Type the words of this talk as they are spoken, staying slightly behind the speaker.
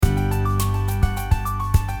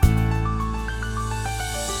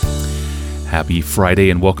Happy Friday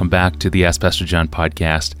and welcome back to the Ask Pastor John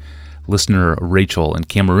podcast. Listener Rachel in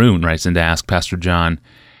Cameroon writes in to ask Pastor John,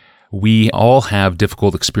 we all have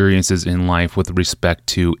difficult experiences in life with respect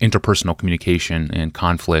to interpersonal communication and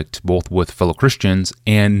conflict, both with fellow Christians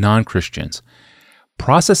and non-Christians.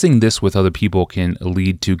 Processing this with other people can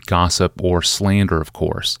lead to gossip or slander, of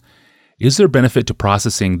course. Is there benefit to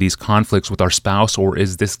processing these conflicts with our spouse, or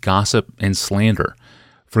is this gossip and slander?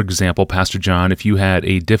 For example, Pastor John, if you had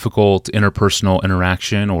a difficult interpersonal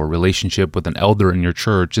interaction or relationship with an elder in your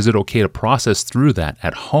church, is it okay to process through that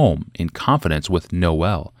at home in confidence with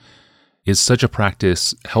Noel? Is such a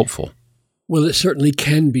practice helpful? Well, it certainly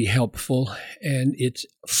can be helpful, and it's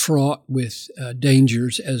fraught with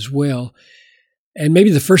dangers as well. And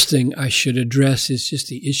maybe the first thing I should address is just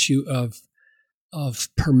the issue of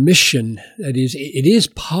permission. That is, it is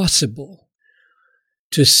possible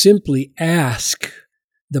to simply ask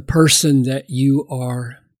the person that you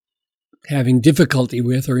are having difficulty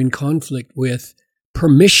with or in conflict with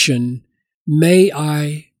permission. May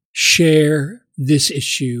I share this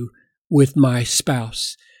issue with my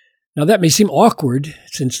spouse? Now, that may seem awkward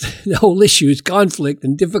since the whole issue is conflict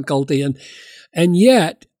and difficulty, and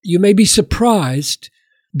yet you may be surprised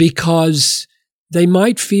because they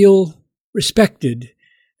might feel respected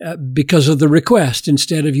because of the request,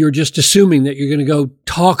 instead of you're just assuming that you're going to go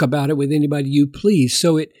talk about it with anybody you please.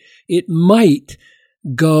 So it might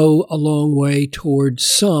go a long way towards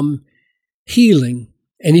some healing.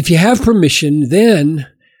 And if you have permission, then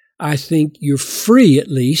I think you're free at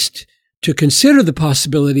least to consider the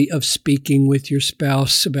possibility of speaking with your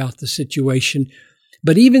spouse about the situation.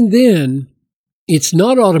 But even then, it's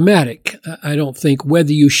not automatic, I don't think,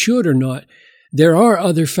 whether you should or not. There are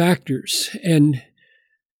other factors. And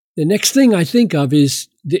the next thing I think of is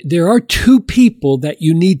there are two people that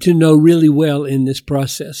you need to know really well in this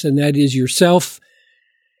process, and that is yourself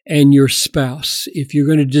and your spouse. If you're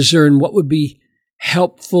going to discern what would be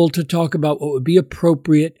helpful to talk about, what would be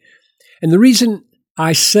appropriate. And the reason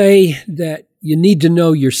I say that you need to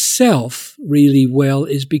know yourself really well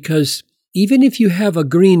is because even if you have a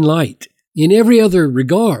green light in every other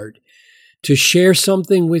regard to share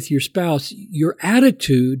something with your spouse, your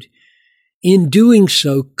attitude in doing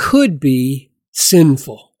so could be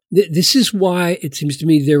sinful. This is why it seems to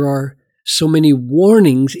me there are so many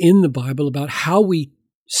warnings in the Bible about how we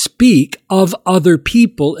speak of other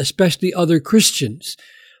people, especially other Christians.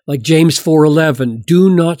 Like James 4:11, do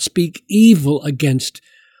not speak evil against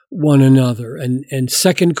one another. And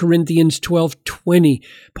 2 Corinthians 12:20,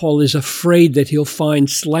 Paul is afraid that he'll find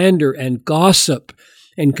slander and gossip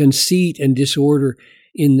and conceit and disorder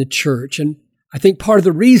in the church. And I think part of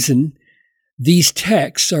the reason these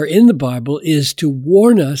texts are in the Bible is to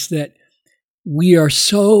warn us that we are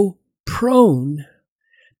so prone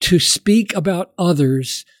to speak about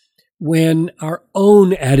others when our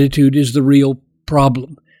own attitude is the real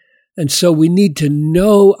problem. And so we need to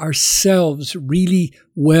know ourselves really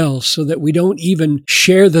well so that we don't even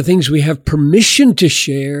share the things we have permission to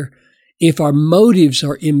share if our motives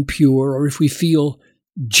are impure, or if we feel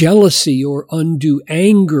jealousy or undue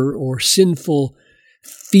anger or sinful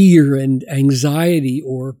fear and anxiety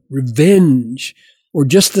or revenge, or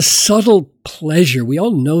just the subtle pleasure. We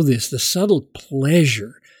all know this, the subtle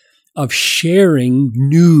pleasure of sharing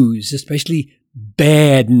news, especially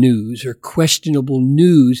bad news or questionable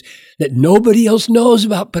news that nobody else knows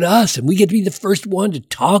about but us, and we get to be the first one to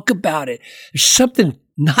talk about it. There's something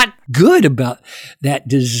not good about that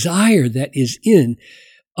desire that is in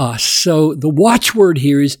us. So the watchword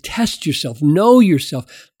here is test yourself, know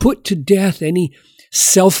yourself, put to death any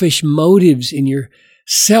selfish motives in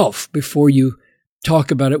yourself before you talk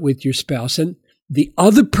about it with your spouse. And the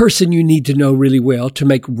other person you need to know really well to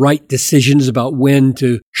make right decisions about when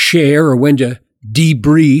to share or when to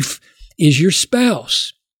debrief is your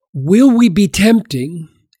spouse. Will we be tempting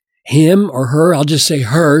him or her? I'll just say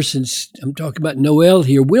her since I'm talking about Noel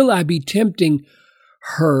here. Will I be tempting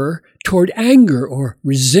her toward anger or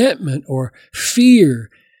resentment or fear?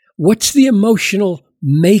 What's the emotional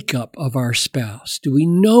makeup of our spouse? Do we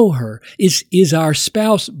know her? Is our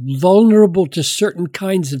spouse vulnerable to certain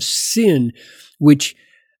kinds of sin which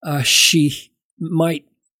she might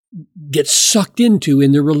get sucked into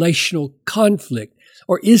in the relational conflict?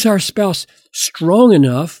 Or is our spouse strong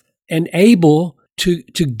enough and able to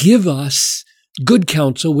give us good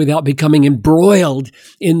counsel without becoming embroiled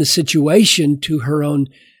in the situation to her own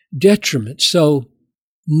detriment? So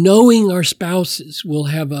knowing our spouses will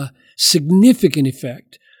have a significant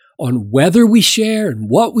effect on whether we share and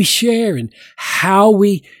what we share and how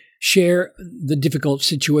we share the difficult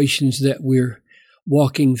situations that we're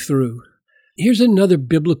walking through. here's another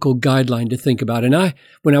biblical guideline to think about. And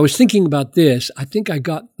when I was thinking about this, I think I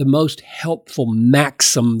got the most helpful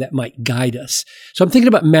maxim that might guide us. So I'm thinking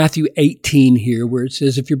about Matthew 18 here, where it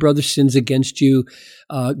says, if your brother sins against you,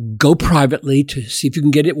 go privately to see if you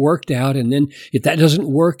can get it worked out. And then if that doesn't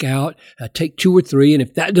work out, take 2 or 3. And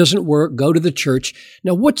if that doesn't work, go to the church.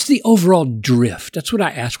 Now, what's the overall drift? That's what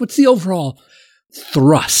I asked. What's the overall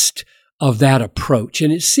thrust of that approach?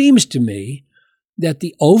 And it seems to me that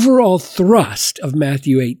the overall thrust of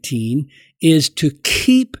Matthew 18 is to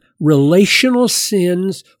keep relational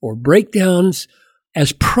sins or breakdowns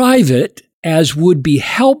as private as would be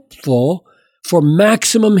helpful for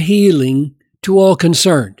maximum healing to all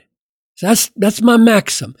concerned. So that's my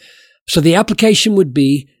maxim. So the application would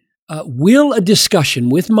be, will a discussion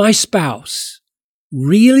with my spouse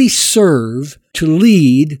really serve to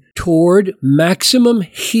lead toward maximum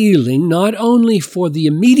healing, not only for the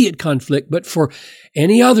immediate conflict, but for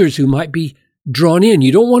any others who might be drawn in?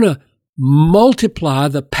 You don't want to multiply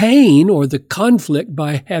the pain or the conflict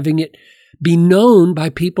by having it be known by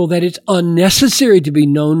people that it's unnecessary to be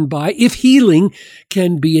known by if healing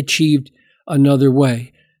can be achieved another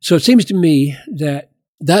way. So it seems to me that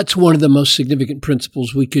that's one of the most significant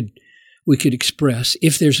principles we could express.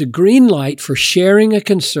 If there's a green light for sharing a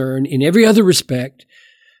concern in every other respect,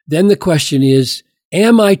 then the question is,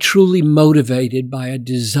 am I truly motivated by a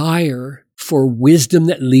desire for wisdom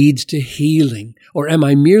that leads to healing? Or am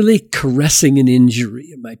I merely caressing an injury?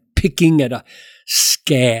 Am I picking at a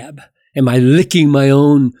scab? Am I licking my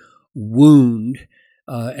own wound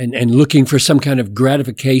and looking for some kind of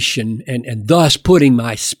gratification and thus putting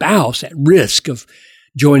my spouse at risk of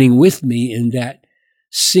joining with me in that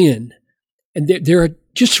sin? And there are,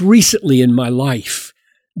 just recently in my life,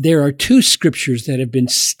 there are 2 scriptures that have been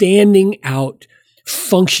standing out,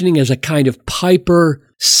 functioning as a kind of Piper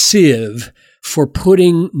sieve for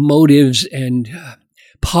putting motives and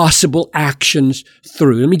possible actions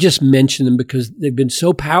through. Let me just mention them because they've been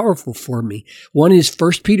so powerful for me. One is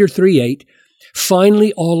 1 Peter 3:8.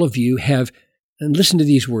 Finally, all of you have, and listen to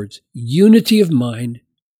these words, unity of mind,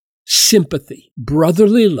 sympathy,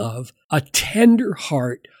 brotherly love, a tender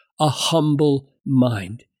heart, a humble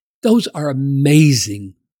mind. Those are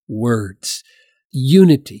amazing words.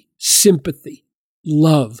 Unity, sympathy,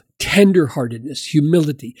 love, tenderheartedness,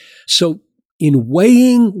 humility. So in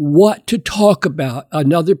weighing what to talk about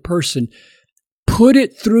another person, put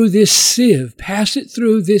it through this sieve, pass it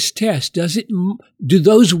through this test. Do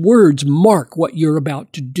those words mark what you're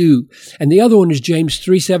about to do? And the other one is James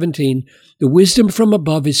 3:17. The wisdom from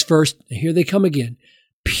above is first, and here they come again,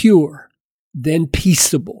 pure, then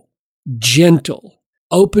peaceable, gentle,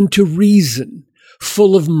 open to reason,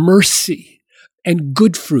 full of mercy and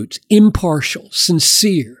good fruits, impartial,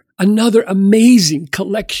 sincere. Another amazing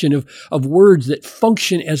collection of words that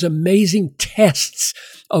function as amazing tests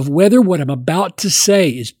of whether what I'm about to say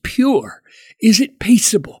is pure. Is it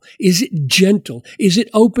peaceable? Is it gentle? Is it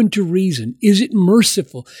open to reason? Is it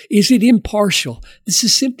merciful? Is it impartial? This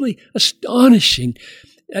is simply astonishing.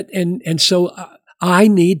 And so I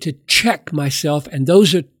need to check myself. And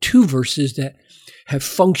those are 2 verses that have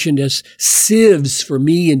functioned as sieves for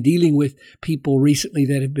me in dealing with people recently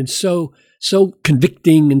that have been so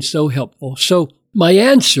convicting and so helpful. So my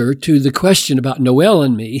answer to the question about Noel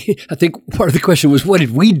and me, I think part of the question was, what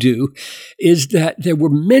did we do? Is that there were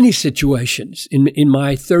many situations in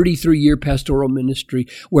my 33-year pastoral ministry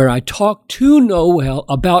where I talked to Noel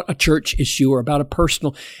about a church issue or about a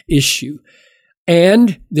personal issue.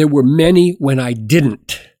 And there were many when I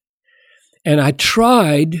didn't. And I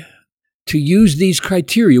tried to use these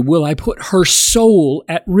criteria. Will I put her soul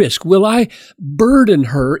at risk? Will I burden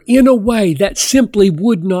her in a way that simply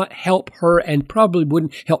would not help her and probably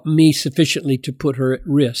wouldn't help me sufficiently to put her at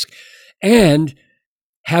risk? And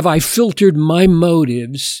have I filtered my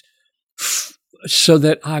motives so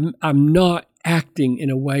that I'm not acting in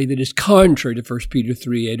a way that is contrary to 1 Peter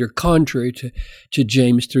 3:8 or contrary to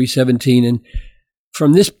James 3:17? And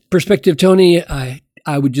from this perspective, Tony,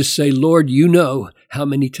 I would just say, Lord, you know how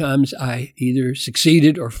many times I either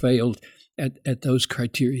succeeded or failed at those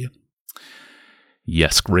criteria.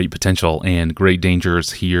 Yes, great potential and great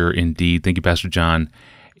dangers here indeed. Thank you, Pastor John.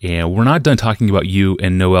 And we're not done talking about you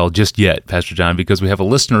and Noel just yet, Pastor John, because we have a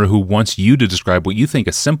listener who wants you to describe what you think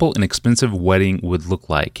a simple and expensive wedding would look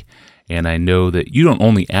like. And I know that you don't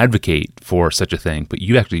only advocate for such a thing, but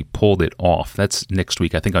you actually pulled it off. That's next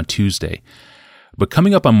week, I think on Tuesday. But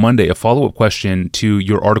coming up on Monday, a follow-up question to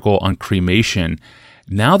your article on cremation.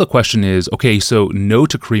 Now the question is, okay, so no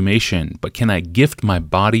to cremation, but can I gift my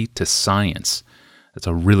body to science? That's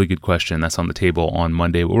a really good question. That's on the table on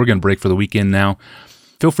Monday. But we're going to break for the weekend now.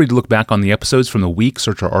 Feel free to look back on the episodes from the week,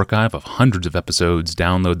 search our archive of hundreds of episodes,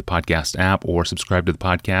 download the podcast app, or subscribe to the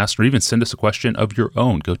podcast, or even send us a question of your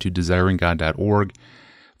own. Go to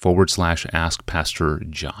desiringgod.org/Ask Pastor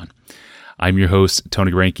John. I'm your host,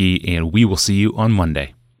 Tony Granke, and we will see you on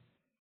Monday.